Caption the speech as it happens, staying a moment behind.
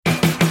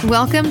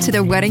Welcome to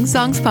the Wedding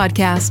Songs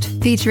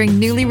Podcast, featuring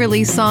newly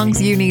released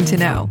songs you need to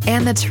know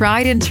and the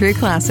tried and true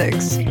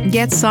classics.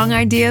 Get song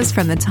ideas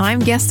from the time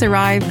guests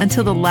arrive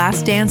until the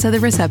last dance of the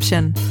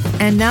reception.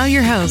 And now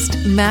your host,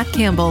 Matt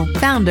Campbell,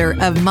 founder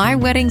of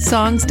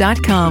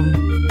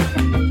MyWeddingSongs.com.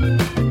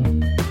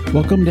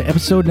 Welcome to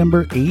episode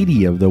number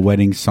 80 of the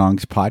Wedding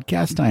Songs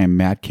Podcast. I am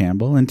Matt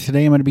Campbell, and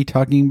today I'm going to be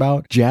talking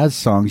about jazz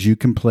songs you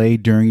can play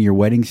during your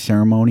wedding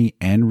ceremony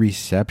and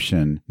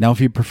reception. Now, if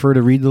you prefer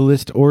to read the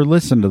list or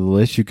listen to the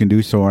list, you can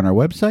do so on our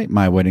website,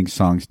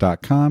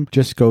 MyWeddingSongs.com.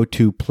 Just go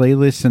to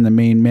Playlists in the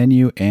main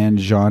menu and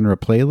Genre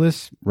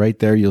Playlists. Right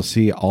there, you'll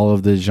see all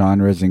of the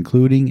genres,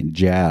 including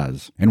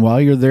jazz. And while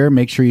you're there,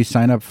 make sure you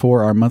sign up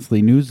for our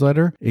monthly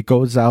newsletter. It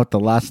goes out the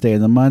last day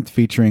of the month,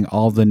 featuring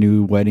all the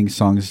new wedding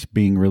songs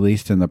being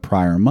released in the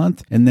prior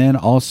month, and then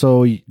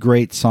also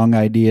great song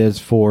ideas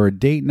for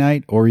date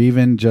night or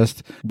even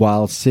just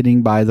while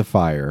sitting by the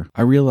fire.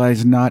 I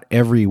realize not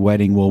every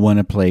wedding will want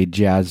to play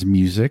jazz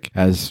music,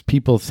 as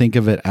people think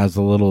of it as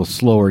a little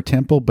slower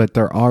tempo, but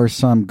there are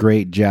some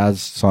great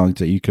jazz songs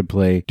that you could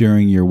play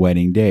during your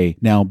wedding day.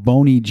 Now,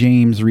 Boney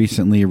James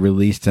recently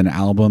released an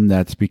album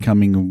that's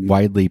becoming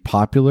widely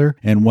popular,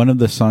 and one of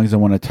the songs I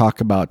want to talk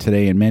about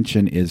today and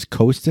mention is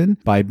Coastin'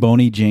 by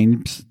Boney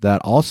James, that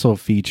also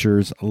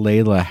features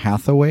Layla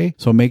Hathaway.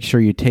 So make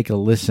sure you take a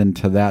listen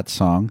to that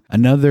song.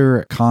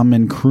 Another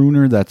common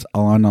crooner that's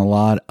on a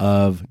lot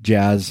of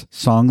jazz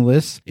song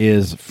lists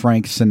is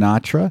Frank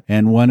Sinatra,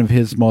 and one of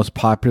his most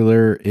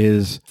popular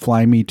is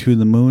Fly Me to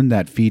the Moon,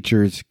 that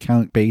features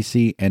Count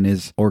Basie and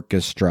his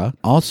orchestra.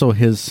 Also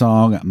his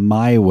song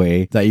My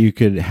Way, that you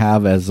could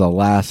have as a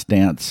last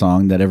dance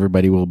song that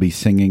everybody will be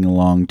singing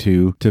along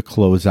to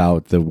close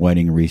out the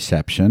wedding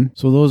reception.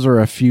 So those are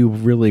a few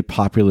really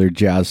popular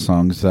jazz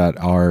songs that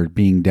are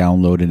being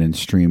downloaded and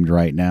streamed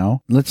right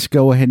now. Let's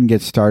go ahead and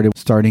get started,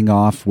 starting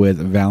off with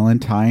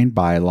Valentine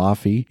by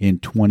Laffy in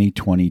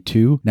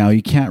 2022. Now,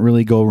 you can't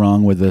really go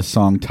wrong with a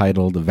song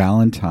titled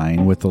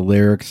Valentine with the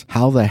lyrics,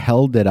 "How the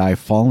hell did I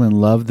fall in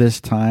love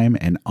this time?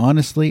 And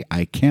honestly,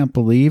 I can't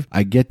believe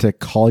I get to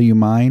call you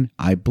mine.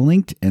 I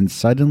blinked and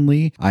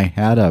suddenly I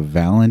had a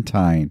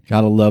Valentine."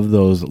 Gotta love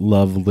those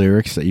love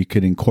lyrics that you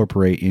could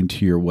incorporate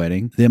into your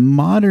wedding. The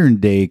modern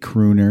day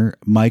crooner,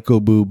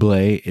 Michael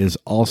Bublé, is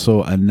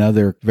also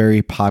another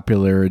very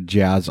popular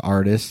jazz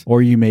artist,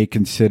 or you may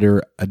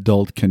consider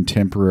adult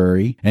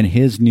contemporary, and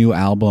his new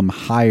album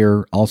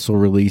Higher, also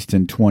released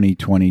in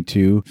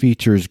 2022,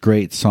 features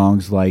great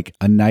songs like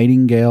 "A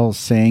Nightingale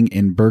Sang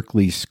in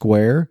Berkeley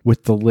Square"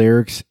 with the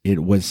lyrics,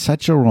 "It was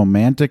such a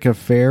romantic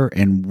affair,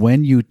 and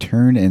when you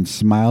turned and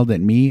smiled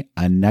at me,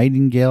 a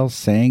nightingale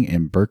sang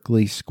in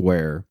Berkeley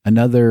Square."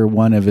 Another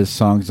one of his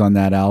songs on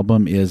that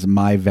album is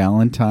 "My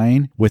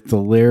Valentine" with the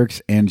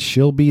lyrics, "And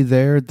she'll be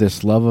there,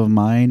 this love of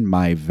mine,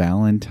 my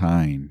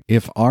Valentine."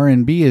 If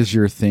R&B is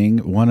your thing,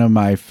 one of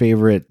my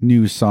favorite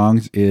new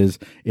songs is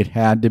 "It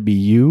Had to Be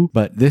You,"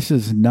 but this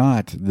is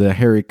not the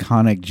Harry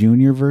Connick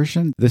Jr.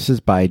 version. This is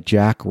by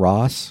Jack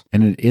Ross,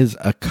 and it is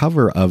a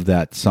cover of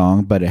that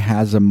song, but it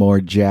has a more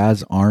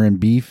jazz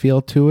R&B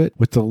feel to it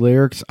with the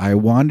lyrics, "I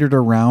wandered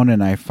around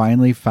and I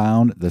finally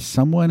found the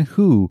someone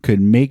who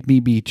could make me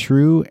be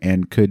true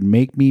and could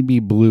make me be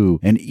blue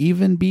and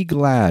even be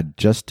glad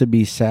just to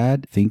be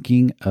sad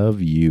thinking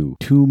of you."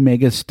 Two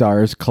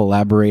megastars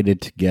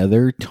collaborated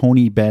together,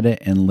 Tony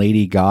Bennett and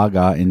Lady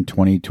Gaga, in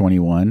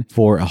 2021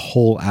 for a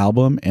whole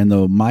album, and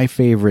my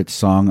favorite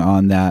song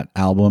on that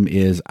album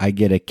is "I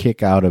Get a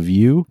Kick Out of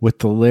You" with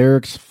the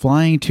lyrics,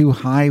 "Flying too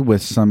high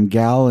with some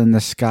gal in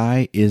the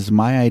sky is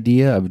my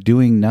idea of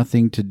doing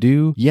nothing to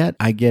do, yet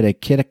I get a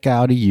kick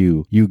out of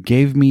you. You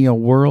gave me a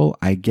whirl,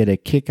 I get a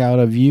kick out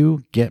of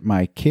you, get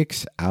my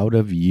kicks out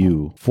of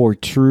you." For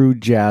true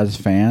jazz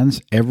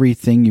fans,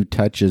 "Everything You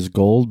Touch Is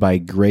Gold" by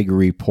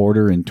Gregory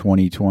Porter in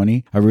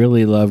 2020. I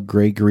really love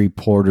Gregory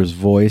Porter's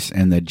voice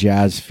and the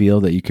jazz feel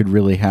that you could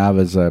really have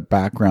as a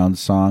background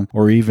song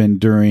or even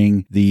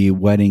during the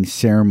wedding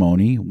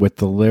ceremony with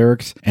the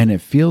lyrics, "And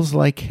it feels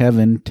like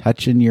heaven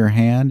touching your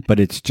hand, but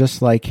it's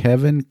just like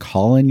heaven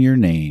calling your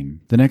name."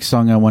 The next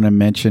song I want to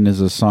mention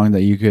is a song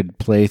that you could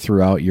play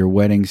throughout your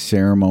wedding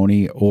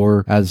ceremony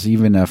or as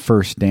even a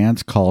first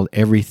dance, called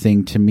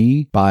 "Everything to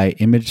Me" by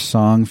Image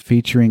Song,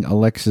 featuring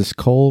Alexis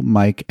Cole,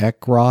 Mike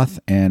Eckroth,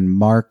 and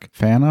Mark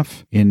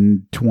Fanoff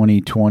in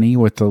 2020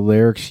 with the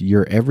lyrics,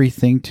 "You're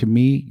everything to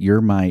me,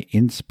 you're my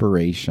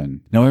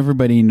inspiration." Now,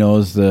 everybody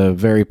knows the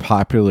very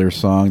popular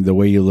song "The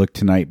Way You Look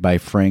Tonight" by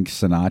Frank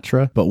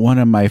Sinatra, but one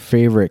of my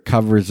favorite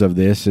covers of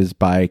this is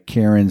by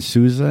Karen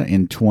Souza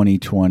in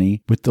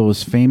 2020 with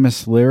those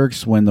famous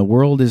lyrics, "When the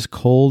world is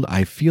cold,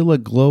 I feel a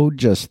glow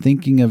just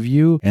thinking of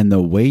you and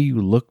the way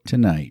you look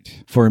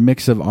tonight." For a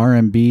mix of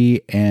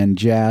R&B and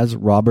jazz,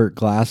 Robert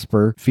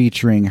Glasper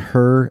featuring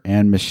Her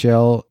and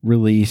Michelle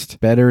released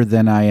 "Better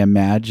Than I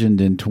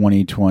Imagined" in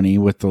 2020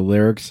 with the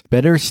lyrics,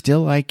 "Better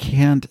still I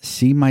can't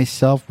see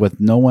myself with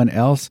no one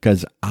else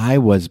because I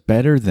was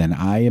better than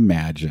I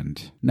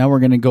imagined. Now we're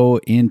going to go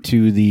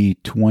into the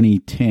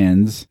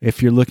 2010s.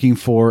 If you're looking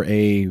for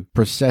a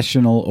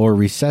processional or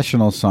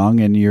recessional song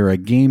and you're a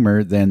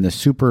gamer, then the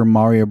Super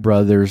Mario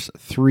Bros.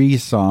 3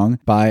 song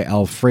by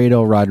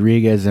Alfredo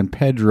Rodriguez and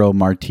Pedro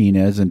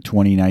Martinez in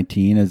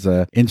 2019 is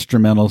an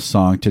instrumental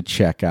song to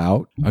check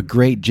out. A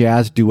great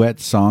jazz duet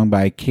song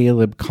by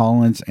Caleb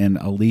Collins and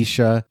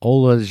Alicia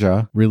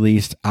Olaja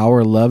released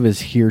Our Love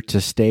Is Here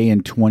to Stay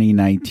in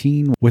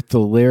 2019 with the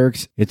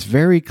lyrics, "It's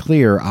very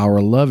clear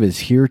our love is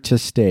here to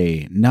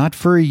stay, not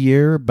for a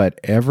year, but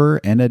ever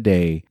and a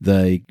day.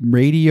 The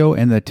radio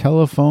and the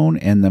telephone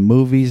and the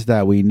movies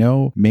that we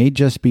know may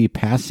just be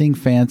passing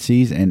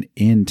fancies and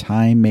in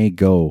time may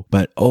go.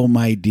 But oh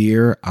my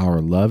dear,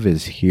 our love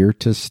is here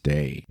to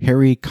stay."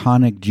 Harry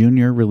Connick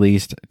Jr.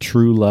 released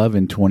True Love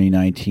in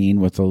 2019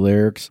 with the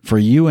lyrics, "For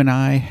you and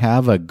I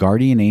have a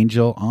guardian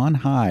angel on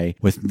high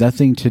with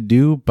nothing to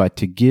do but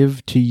to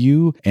give to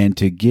you and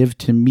to give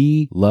to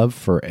me love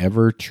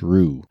forever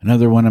true."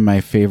 Another one of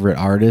my favorite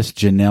artists,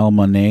 Janelle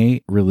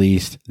Monáe,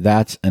 released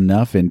That's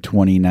Enough in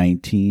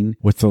 2019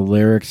 with the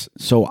lyrics,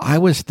 "So I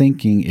was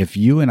thinking if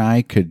you and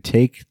I could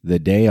take the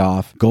day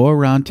off, go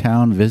around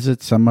town,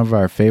 visit some of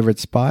our favorite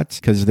spots,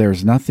 because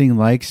there's nothing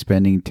like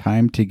spending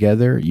time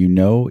together, you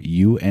know,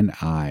 you and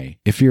I."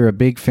 If you're a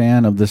big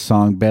fan of the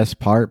song Best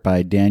Part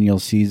by Daniel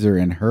Caesar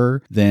and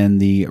Her, then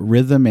the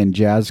Rhythm and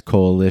Jazz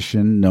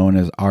Coalition, known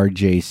as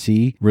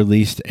RJC,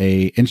 released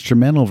a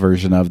instrumental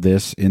version of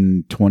this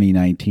in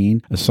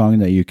 2019, a song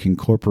that you can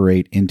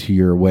incorporate into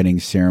your wedding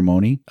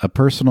ceremony. A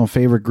personal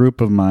favorite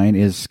group of mine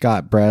is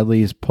Scott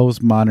Bradley's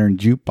Postmodern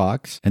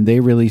Jukebox, and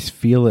they released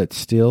Feel It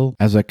Still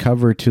as a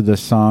cover to the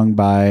song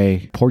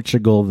by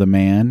Portugal the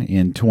Man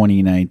in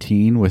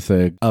 2019 with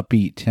a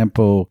upbeat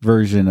tempo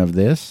version of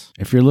this.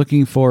 If you're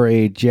looking for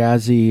a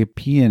jazzy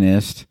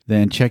pianist,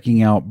 then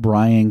checking out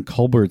Brian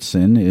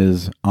Culbertson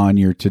is on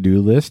your to-do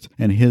list,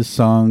 and his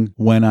song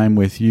When I'm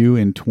With You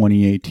in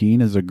 2018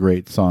 is a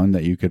great song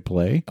that you could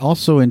play.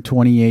 Also in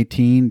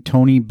 2018,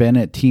 Tony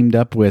Bennett teamed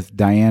up with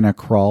Diana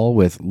Krall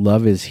with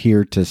Love Is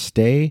Here to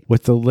Stay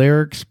with the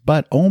lyrics,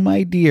 "But oh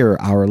my dear,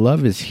 our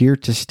love is here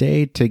to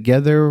stay,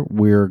 together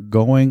we're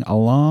going a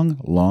long,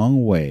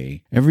 long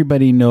way."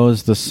 Everybody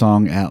knows the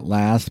song At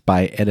Last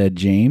by Etta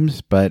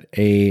James, but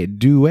a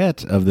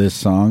duet of this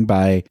song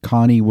by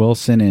Connie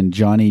Wilson and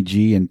Johnny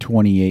G in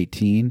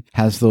 2018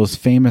 has those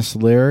famous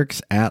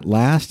lyrics, "At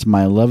last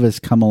my love has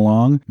come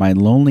along, my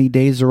lonely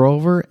days are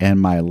over, and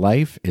my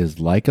life is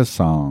like a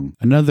song."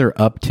 Another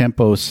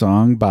up-tempo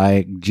song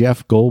by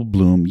Jeff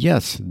Goldblum,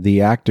 yes,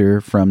 the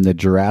actor from the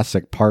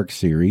Jurassic Park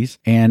series,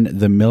 and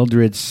the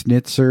Mildred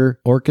Snitzer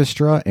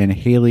Orchestra and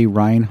Haley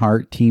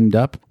Reinhart teamed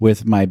up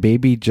with My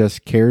Baby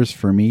Just Cares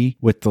for Me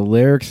with the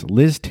lyrics,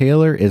 "Liz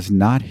Taylor is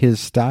not his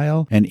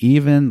style, and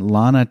even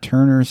Lana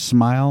Turner's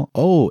smile,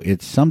 oh,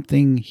 it's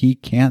something he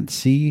can't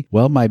see.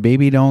 Well, my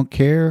baby don't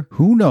care.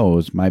 Who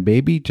knows? My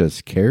baby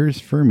just cares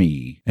for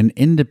me." An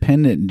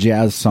independent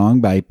jazz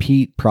song by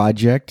Pete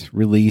Project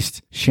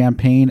released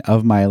Champagne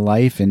of My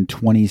Life in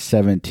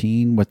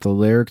 2017 with the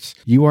lyrics,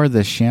 "You are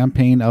the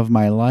champagne of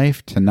my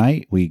life.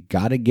 Tonight we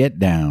gotta get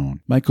down."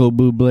 Michael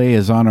Bublé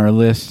is on our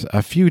list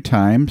a few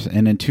times,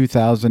 and in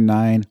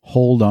 2009,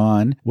 Hold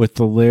On with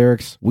the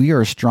lyrics, "We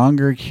are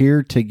stronger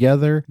here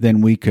together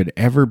than we could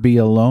ever be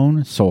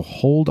alone, so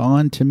hold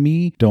on to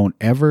me, don't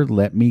ever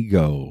let me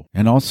go."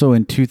 And also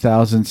in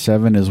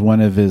 2007 is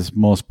one of his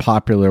most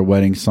popular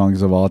wedding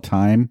songs of all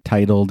time,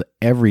 titled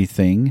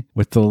Everything,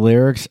 with the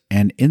lyrics,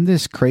 "And in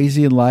this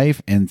crazy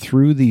life and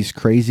through these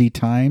crazy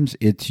times,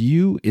 it's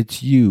you,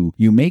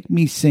 you make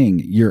me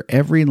sing, you're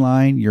every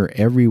line, you're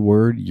every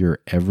word, you're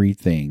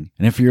everything."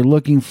 And if you're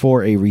looking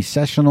for a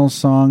recessional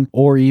song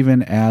or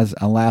even as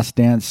a last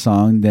dance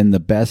song, then The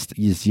Best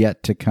Is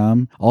Yet to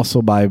Come,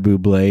 also by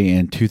Bublé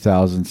in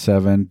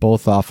 2007,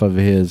 both off of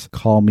his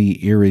Call Me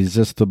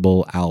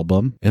Irresistible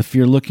album. If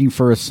you're looking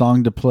for a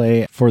song to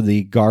play for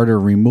the garter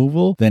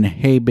removal, then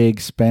Hey Big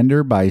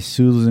Spender by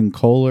Susan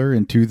Kohler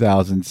in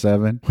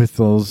 2007 with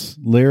those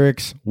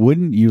lyrics,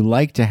 "Wouldn't you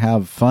like to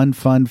have fun,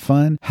 fun,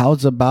 fun?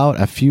 How's about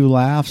a few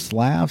laughs,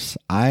 laughs?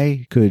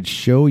 I could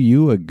show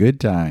you a good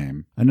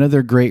time."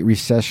 Another great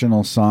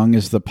recessional song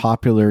is the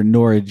popular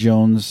Norah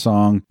Jones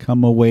song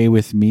Come Away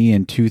With Me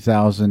in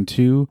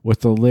 2002 with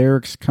the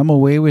lyrics, "Come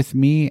away with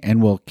me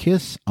and we'll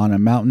kiss on a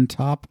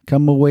mountaintop.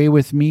 Come away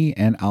with me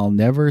and I'll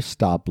never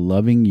stop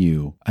loving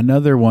you."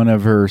 Another one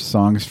of her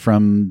songs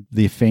from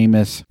the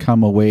famous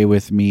Come Away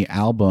With Me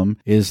album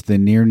is The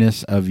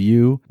Nearness of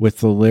You with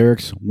the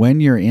lyrics,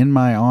 "When you're in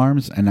my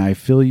arms and I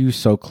feel you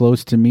so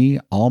close to me,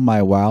 all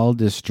my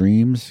wildest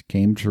dreams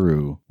came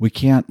true." We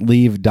can't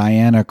leave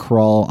Diana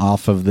Krall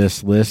off of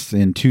this list.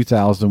 In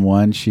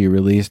 2001, she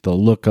released The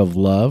Look of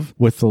Love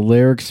with the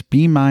lyrics,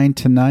 "Be mine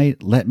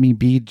tonight, let me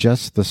be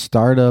just the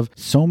start of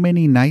so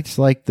many nights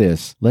like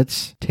this.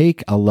 Let's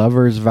take a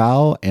lover's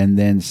vow and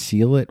then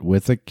seal it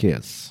with a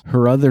kiss."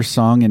 Her other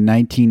song in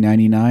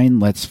 1999,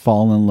 Let's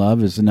Fall in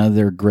Love, is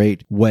another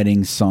great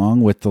wedding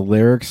song with the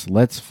lyrics,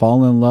 "Let's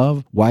fall in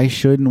love. Why why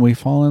shouldn't we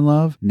fall in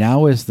love?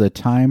 Now is the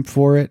time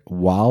for it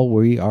while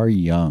we are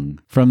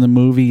young. From the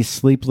movie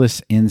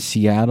Sleepless in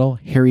Seattle,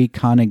 Harry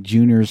Connick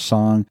Jr.'s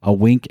song A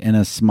Wink and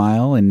a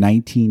Smile in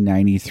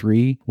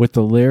 1993 with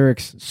the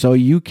lyrics, so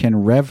you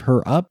can rev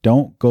her up,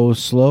 don't go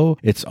slow,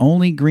 it's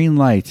only green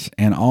lights,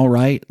 and all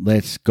right,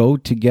 let's go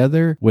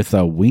together with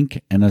a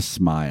wink and a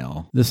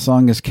smile. This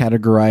song is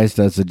categorized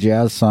as a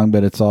jazz song,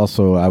 but it's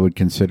also, I would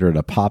consider it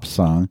a pop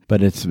song,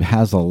 but it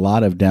has a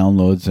lot of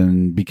downloads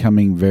and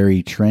becoming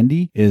very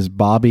trendy, is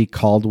Bobby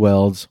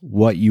Caldwell's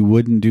What You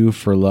Wouldn't Do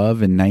for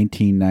Love in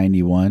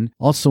 1991.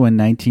 Also in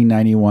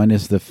 1991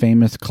 is the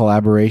famous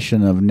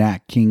collaboration of Nat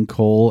King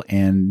Cole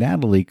and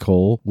Natalie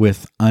Cole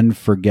with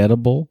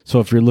Unforgettable.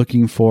 So if you're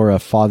looking for a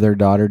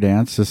father-daughter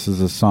dance, this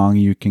is a song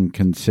you can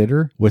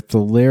consider, with the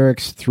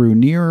lyrics, through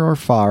near or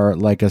far,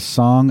 like a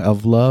song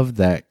of love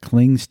that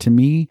clings to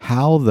me,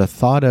 how the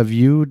thought of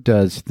you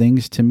does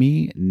things to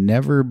me,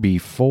 never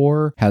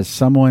before has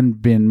someone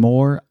been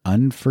more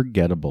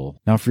unforgettable.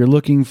 Now, if you're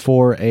looking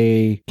for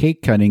a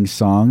cake cutting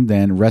song,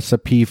 then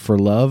Recipe for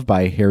Love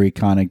by Harry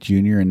Connick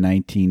Jr. in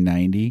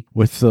 1990,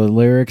 with the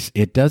lyrics,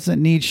 it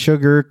doesn't need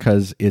sugar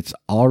because it's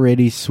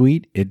already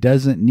sweet. It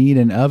doesn't need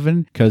an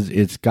oven because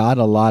it's got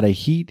a lot of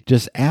heat.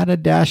 Just add a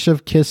dash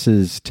of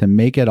kisses to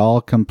make it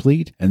all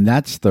complete. And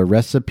that's the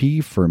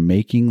recipe for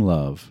making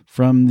love.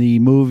 From the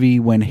movie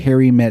When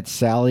Harry Met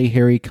Sally,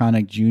 Harry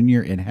Connick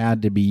Jr., It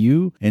Had to Be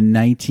You in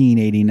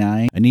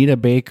 1989. Anita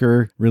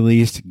Baker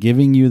released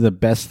Giving You the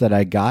Best That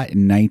I Got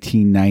in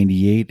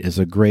 1998 is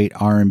a great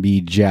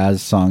R&B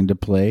jazz song to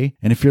play.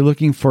 And if you're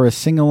looking for a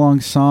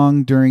sing-along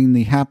song during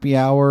the happy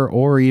hour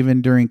or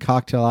even during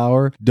cocktail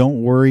hour,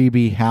 Don't Worry,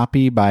 Be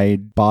Happy by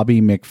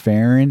Bobby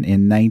McFerrin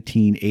in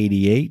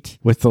 1988.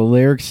 With the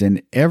lyrics,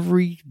 in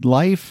every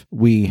life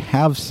we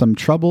have some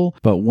trouble,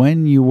 but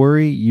when you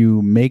worry,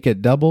 you make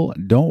it double.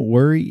 Don't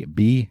worry,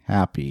 be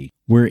happy.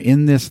 We're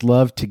in This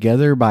Love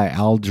Together by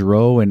Al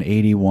Jarreau in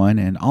 81,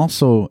 and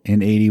also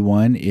in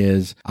 81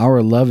 is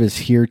Our Love Is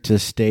Here to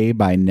Stay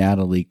by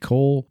Natalie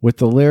Cole, with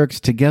the lyrics,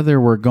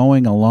 together we're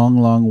going a long,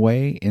 long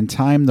way. In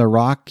time the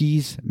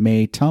Rockies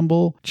may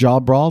tumble,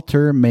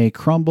 Gibraltar may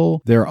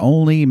crumble, they're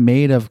only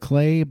made of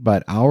clay,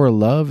 but our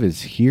love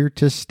is here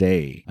to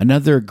stay.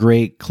 Another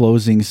great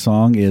closing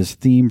song is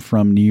Theme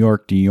from New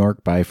York, New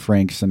York by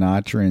Frank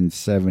Sinatra in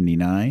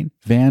 79.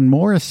 Van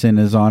Morrison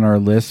is on our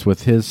list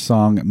with his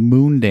song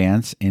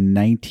Moondance in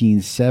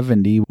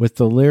 1970 with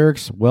the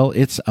lyrics, well,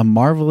 it's a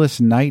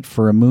marvelous night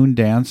for a moon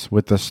dance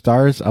with the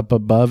stars up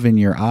above in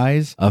your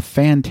eyes, a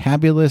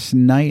fantabulous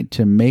night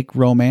to make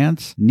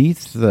romance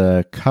neath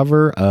the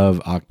cover of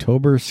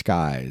October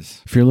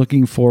skies. If you're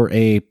looking for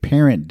a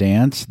parent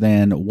dance,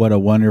 then What a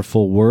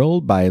Wonderful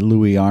World by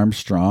Louis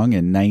Armstrong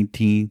in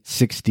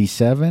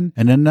 1967.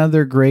 And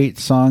another great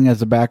song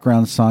as a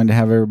background song to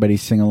have everybody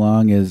sing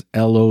along is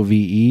Love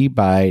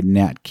by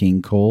Nat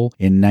King Cole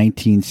in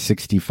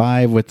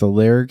 1965 with the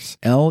lyrics,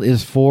 L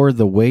is for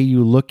the way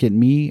you look at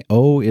me,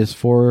 O is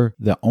for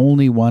the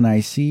only one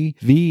I see,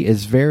 V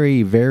is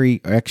very,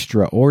 very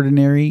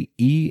extraordinary,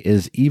 E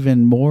is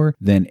even more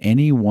than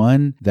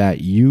anyone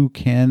that you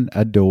can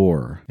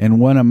adore.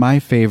 And one of my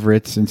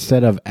favorites,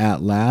 instead of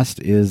At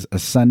Last, is A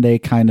Sunday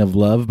Kind of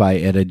Love by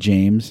Etta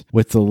James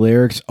with the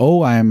lyrics,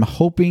 oh, I'm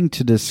hoping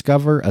to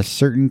discover a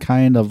certain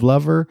kind of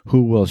lover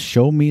who will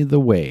show me the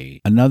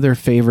way. Another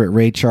favorite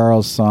Ray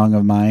Charles song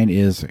of mine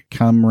is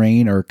Come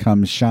Rain or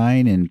Come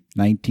Shine in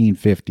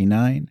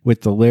 1959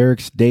 with the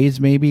lyrics, days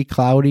may be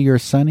cloudy or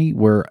sunny,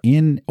 we're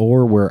in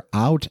or we're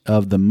out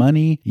of the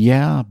money,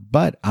 yeah,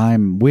 but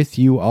I'm with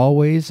you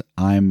always,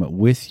 I'm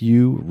with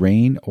you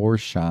rain or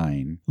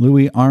shine.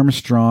 Louis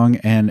Armstrong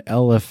and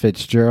Ella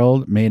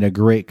Fitzgerald made a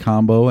great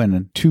combo,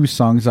 and two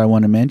songs I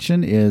want to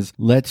mention is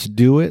Let's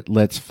Do It,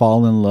 Let's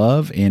Fall in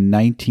Love in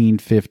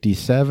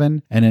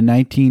 1957, and in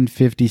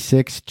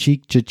 1956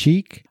 Cheek to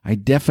Cheek. I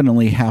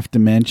definitely have to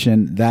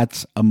mention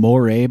That's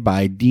Amore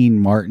by Dean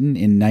Martin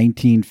in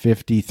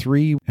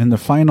 1953. And the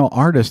final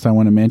artist I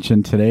want to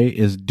mention today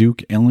is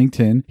Duke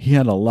Ellington. He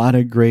had a lot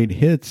of great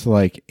hits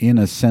like In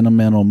a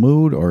Sentimental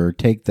Mood or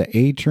Take the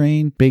A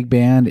Train. Big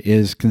band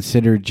is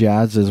considered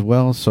jazz as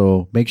well,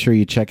 so make sure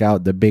you check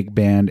out the big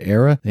band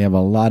era. They have a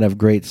lot of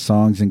great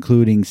songs,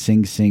 including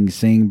Sing Sing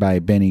Sing by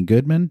Benny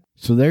Goodman.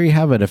 So there you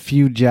have it, a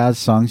few jazz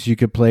songs you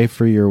could play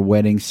for your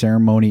wedding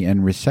ceremony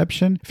and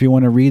reception. If you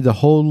want to read the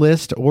whole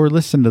list or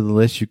listen to the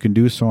list, you can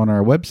do so on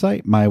our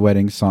website,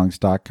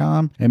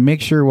 myweddingsongs.com. And make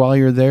sure while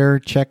you're there,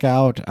 check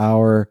out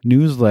our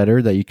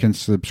newsletter that you can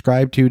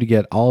subscribe to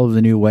get all of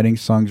the new wedding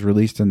songs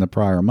released in the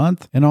prior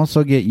month, and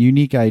also get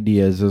unique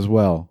ideas as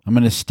well. I'm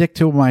going to stick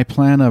to my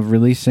plan of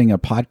releasing a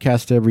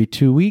podcast every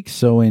 2 weeks.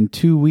 So in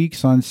 2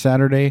 weeks on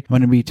Saturday, I'm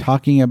going to be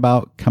talking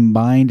about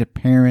combined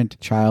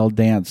parent-child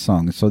dance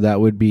songs. So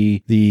that would be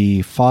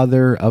the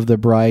father of the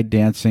bride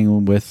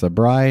dancing with the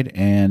bride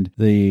and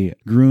the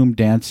groom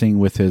dancing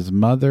with his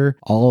mother,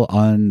 all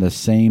on the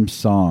same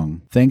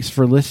song. Thanks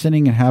for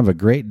listening and have a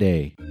great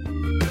day.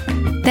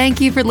 Thank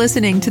you for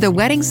listening to the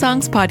Wedding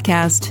Songs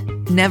Podcast.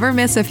 Never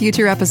miss a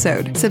future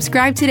episode.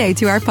 Subscribe today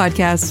to our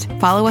podcast.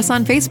 Follow us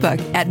on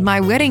Facebook at My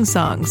Wedding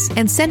Songs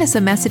and send us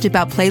a message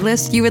about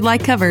playlists you would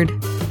like covered.